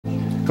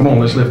Come on,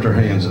 let's lift our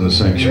hands in the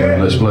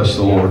sanctuary. Let's bless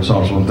the Lord.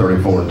 Psalms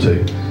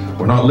 134:2.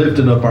 We're not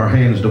lifting up our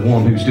hands to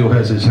one who still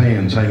has his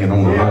hands hanging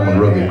on the Roman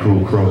rugged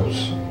cruel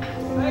cross.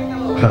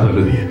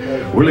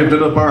 Hallelujah. We're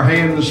lifting up our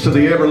hands to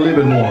the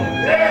ever-living one.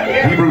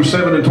 Hebrews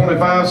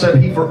 7:25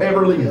 said he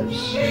forever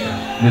lives.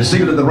 And is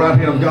seated at the right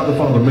hand of God the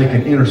Father,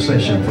 making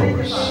intercession for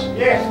us.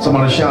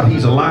 Somebody shout,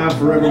 he's alive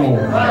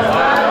forevermore.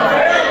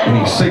 And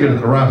he's seated at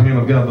the right hand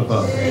of God the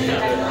Father.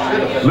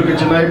 Look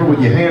at your neighbor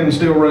with your hand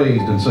still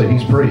raised and say,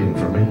 he's praying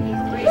for me.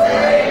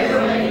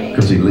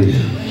 Because he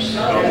lives.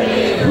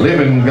 A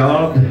living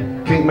God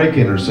can't make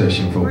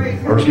intercession for me.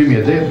 Or excuse me,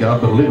 a dead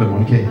God, but a living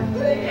one can.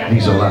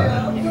 He's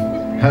alive.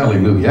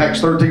 Hallelujah.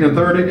 Acts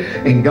 13:30,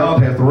 and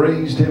God hath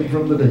raised him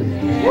from the dead.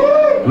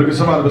 Look at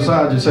somebody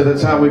beside you and say,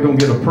 that's how we're going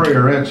to get a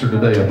prayer answered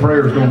today. A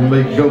prayer is going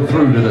to go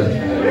through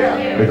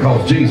today.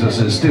 Because Jesus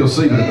is still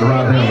seated at the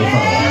right hand of the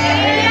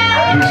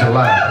Father. He's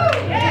alive.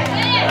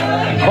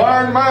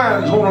 Inquiring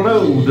minds want to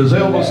know, does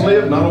Elvis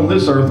live? Not on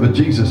this earth, but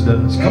Jesus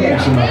does. Come on,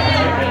 somebody.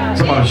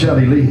 Somebody shout,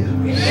 he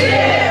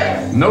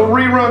lives. No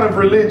rerun of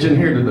religion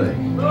here today.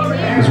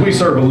 Because we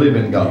serve a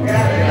living God.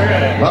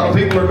 A lot of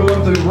people are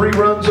going through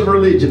reruns of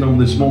religion on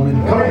this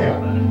morning. Come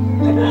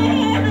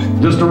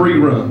on. Just a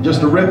rerun.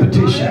 Just a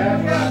repetition.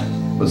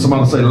 But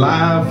somebody say,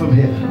 live from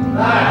heaven.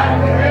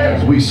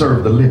 Because we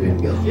serve the living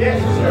God.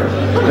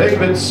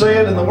 David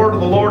said in the word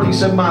of the Lord, he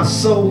said, my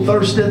soul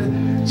thirsteth.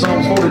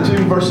 Psalms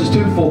 42 verses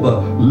 2 for the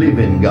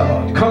living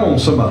God. Come on,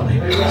 somebody.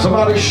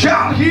 Somebody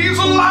shout, he's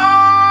alive.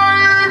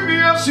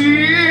 Yes,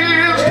 he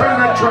is. Turn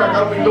that track. I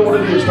don't even know what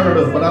it is. Turn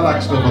it up. But I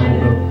like stuff I don't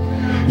know.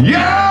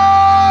 Yeah,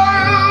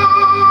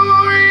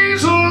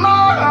 he's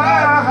alive.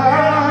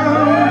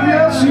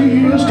 Yes,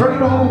 he is. Turn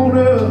it on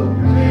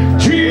up.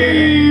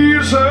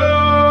 Jesus,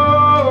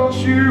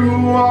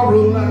 you are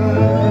alive.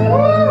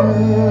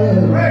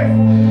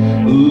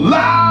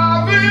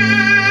 Alive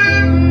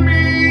in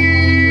me.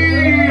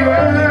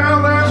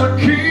 Yeah, there's a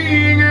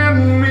king in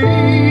me,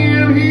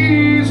 and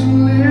he's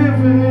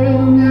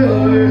living.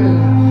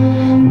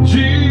 Yeah,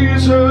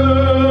 Jesus,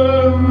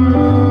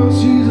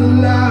 he's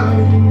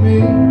alive in me.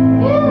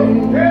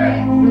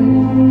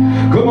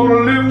 Come on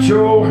and lift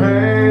your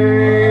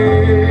hands.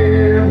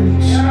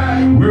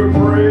 We're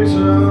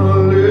praising the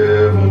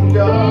living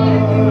God.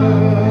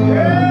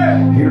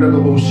 Here to the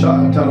most shot.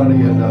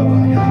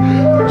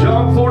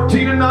 John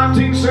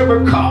 14:19 said,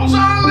 because I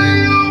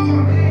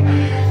live,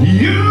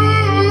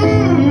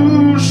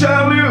 you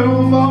shall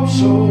live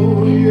also.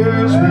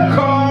 Yes,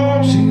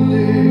 because he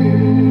lives.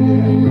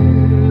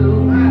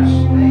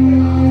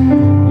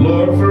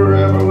 Lord,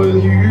 forever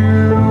with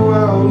you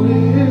I'll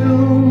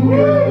live.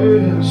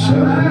 Yes,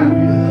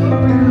 hallelujah.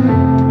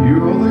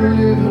 You're the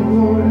living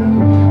one.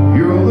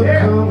 You're the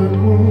coming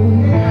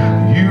one.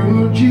 You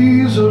are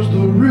Jesus,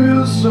 the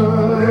real Son.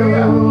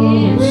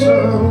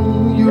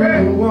 You're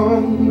the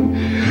one.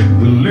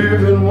 The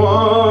living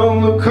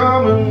one, the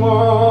coming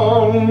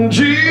one.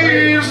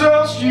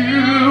 Jesus,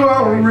 you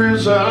are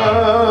risen.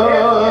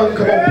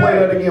 Come on, play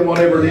that again,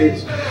 whatever it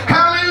is.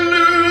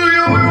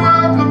 Hallelujah, we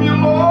welcome you,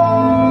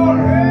 Lord.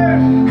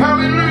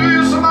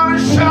 Hallelujah, somebody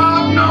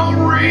shout, no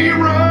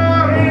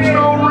reruns,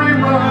 no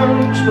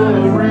reruns, no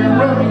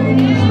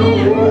reruns, no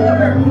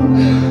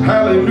reruns.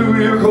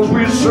 Hallelujah, because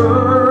we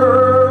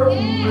serve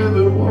the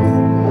living one.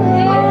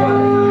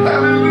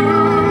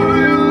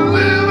 Hallelujah,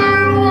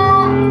 living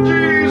one,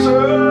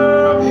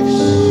 Jesus.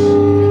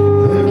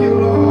 Thank you,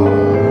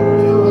 Lord,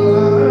 you're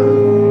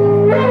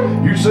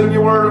alive. You said in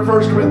your word in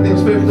 1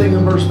 Corinthians 15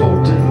 and verse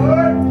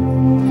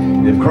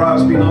 14, if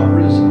Christ be not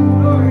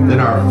risen, then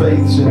our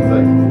faith's in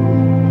vain,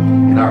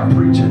 and our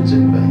preaching's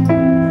in vain.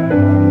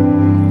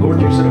 Lord,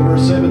 you said in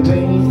verse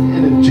 17,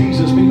 and if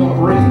Jesus be not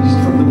raised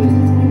from the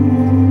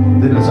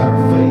dead, then is our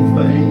faith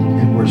vain,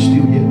 and we're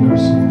still getting our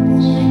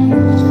sins.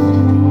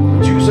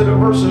 But you said in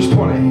verses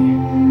 20,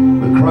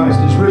 that Christ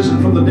is risen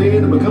from the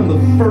dead and become the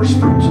first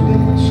fruits of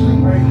them that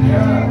sleep.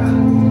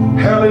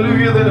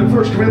 Hallelujah. Then in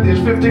 1 Corinthians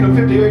 15 and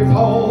 58,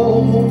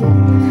 Paul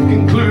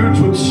concludes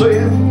with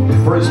saying,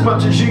 for as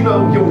much as you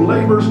know your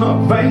labor's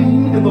not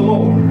vain in the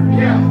Lord.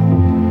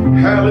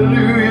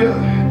 Hallelujah.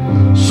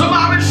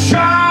 Somebody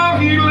shout,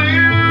 he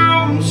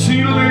lives,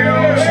 he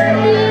lives, he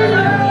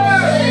lives.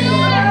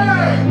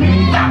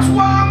 That's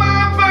why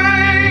my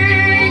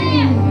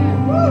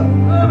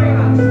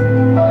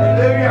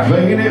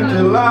vain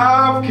empty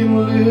life can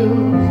live.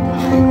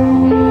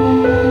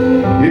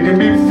 It can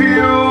be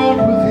filled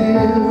with him.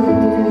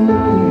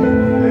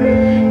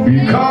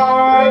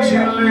 Because he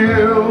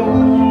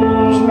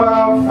lives,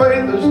 my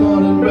faith is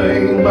not in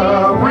vain, my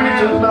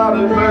preaching is not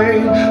in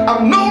vain.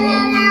 I'm no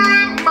longer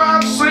in my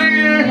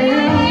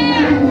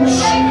sins.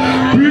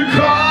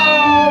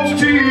 Because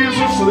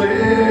Jesus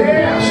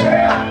lives.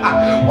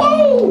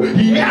 Whoa,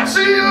 yes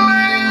he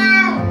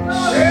lives.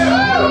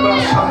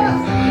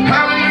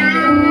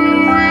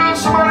 Hallelujah.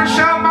 Somebody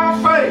shout, my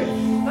faith,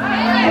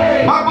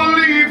 my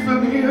belief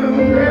in him,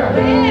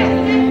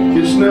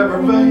 it's never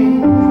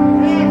vain.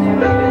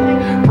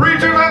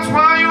 Preacher, that's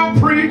why your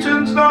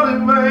preaching's not in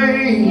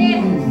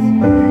vain.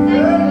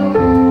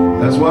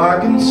 That's why I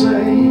can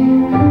say,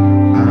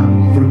 I'm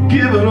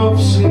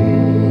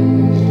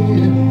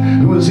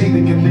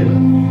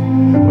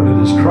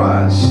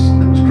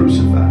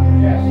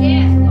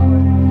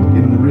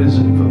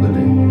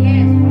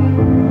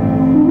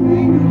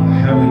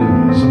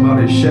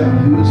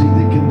Who is he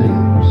that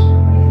condemns?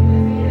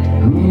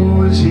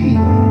 Who is he,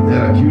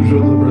 that accuser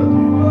of the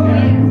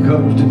brethren, who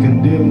comes to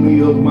condemn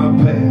me of my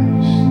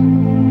past?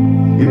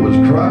 It was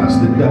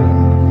Christ that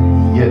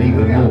died, yet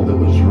even more that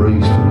was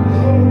raised from the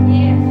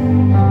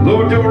dead.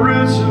 Lord, you're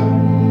risen.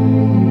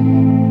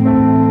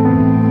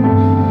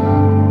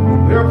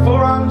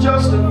 Therefore I'm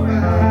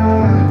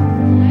justified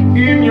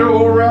in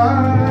your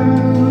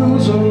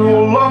eyes. I'm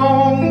no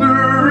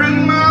longer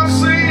in my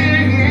sins.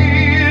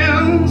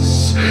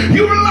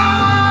 You're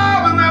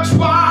alive, and that's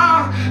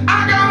why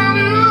I got a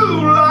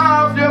new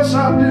life. Yes,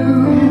 I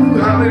do.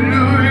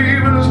 Hallelujah.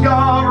 Even as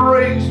God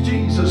raised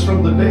Jesus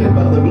from the dead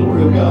by the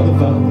glory of God the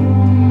Father,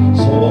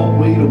 so ought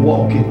we to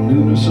walk in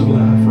newness of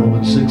life.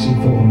 Romans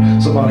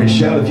 6:4. Somebody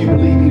shout, if you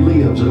believe he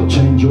lives, it'll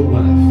change your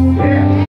life.